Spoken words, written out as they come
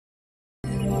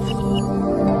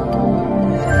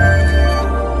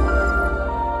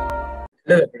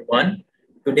Hello everyone.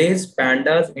 Today's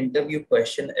Pandas interview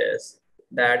question is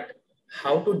that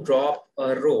how to drop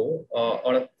a row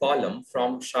or a column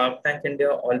from Shark Tank India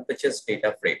All Pitches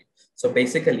data frame. So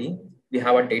basically, we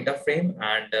have a data frame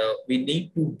and we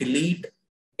need to delete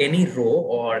any row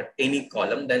or any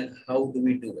column. Then how do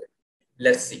we do it?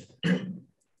 Let's see.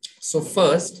 So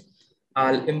first,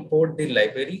 I'll import the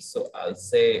library. So I'll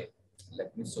say,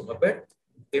 let me zoom a bit.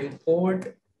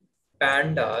 Import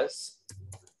Pandas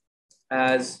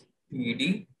as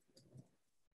PD,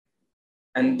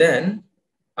 and then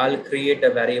I'll create a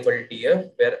variable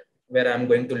df where I'm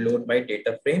going to load my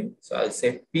data frame. So I'll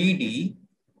say PD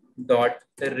dot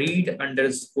read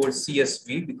underscore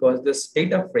CSV because this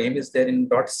data frame is there in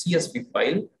 .csv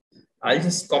file. I'll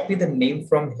just copy the name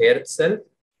from here itself.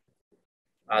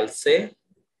 I'll say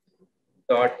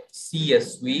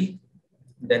 .csv.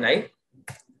 Then I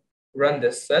run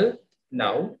this cell.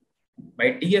 Now my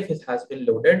df has been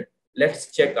loaded.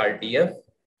 Let's check our df.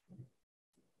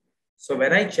 So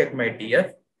when I check my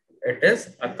df, it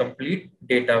is a complete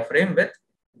data frame with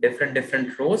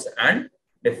different rows and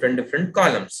different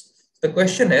columns. The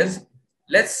question is,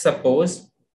 let's suppose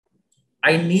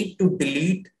I need to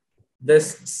delete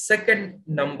this second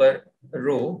number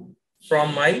row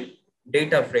from my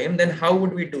data frame. Then how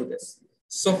would we do this?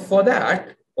 So for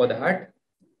that,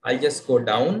 I'll just go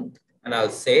down and I'll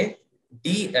say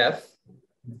df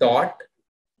dot,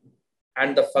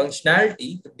 and the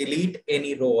functionality to delete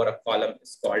any row or a column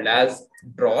is called as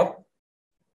drop.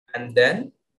 And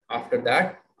then after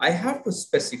that, I have to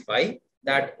specify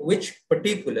that which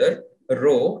particular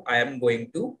row I am going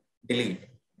to delete.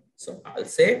 So I'll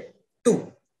say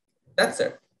 2. That's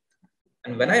it.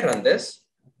 And when I run this,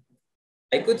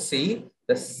 I could see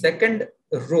the second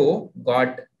row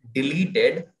got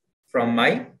deleted from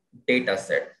my data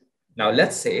set. Now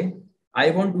let's say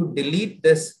I want to delete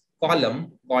this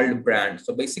column called brand.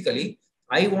 So basically,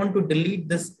 I want to delete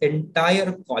this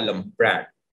entire column brand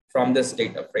from this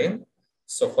data frame.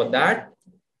 So for that,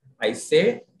 I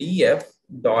say df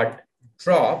dot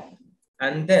drop,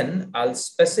 and then I'll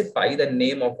specify the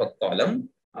name of a column.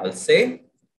 I'll say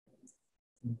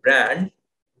brand.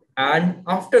 And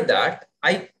after that,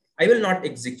 I will not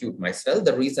execute myself.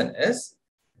 The reason is,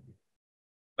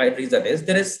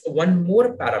 there is one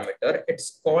more parameter.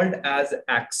 It's called as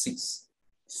axis.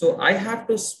 So I have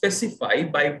to specify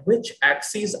by which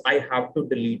axis I have to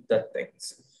delete the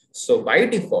things. So by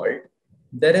default,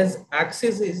 there is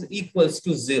axis is equals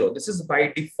to 0. This is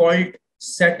by default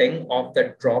setting of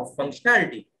the drop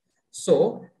functionality.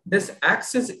 So this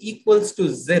axis equals to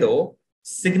 0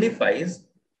 signifies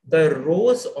the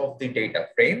rows of the data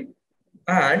frame.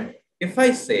 And if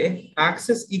I say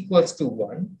axis equals to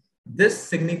 1, this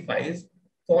signifies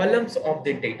columns of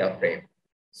the data frame.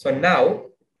 So now,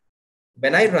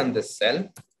 when I run this cell,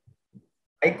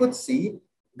 I could see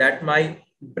that my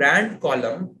brand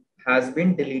column has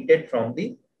been deleted from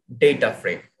the data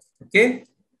frame. Okay.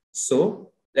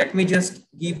 So let me just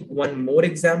give one more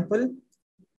example.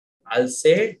 I'll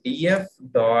say df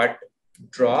dot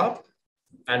drop.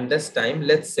 And this time,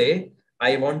 let's say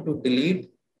I want to delete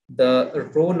the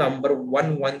row number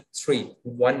 113.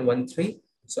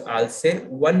 So I'll say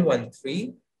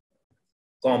 113,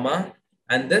 comma,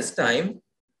 and this time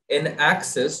in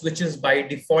axis, which is by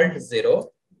default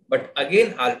 0, but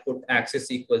again, I'll put axis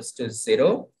equals to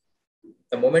 0.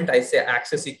 The moment I say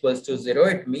axis equals to 0,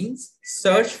 it means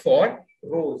search for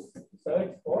rows,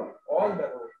 search for all the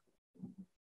rows.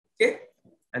 Okay.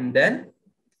 And then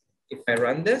if I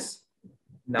run this,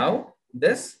 now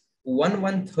this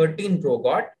 1113 row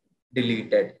got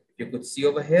deleted. You could see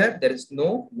over here, there is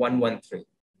no 113.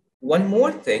 One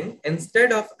more thing,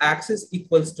 instead of axis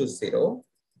equals to 0,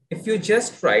 if you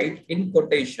just write in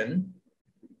quotation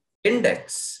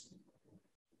index,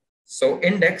 so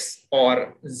index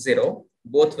or 0,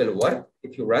 both will work.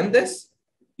 If you run this,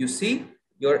 you see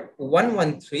your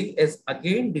 113 is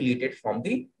again deleted from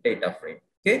the data frame.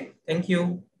 Okay, thank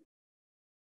you.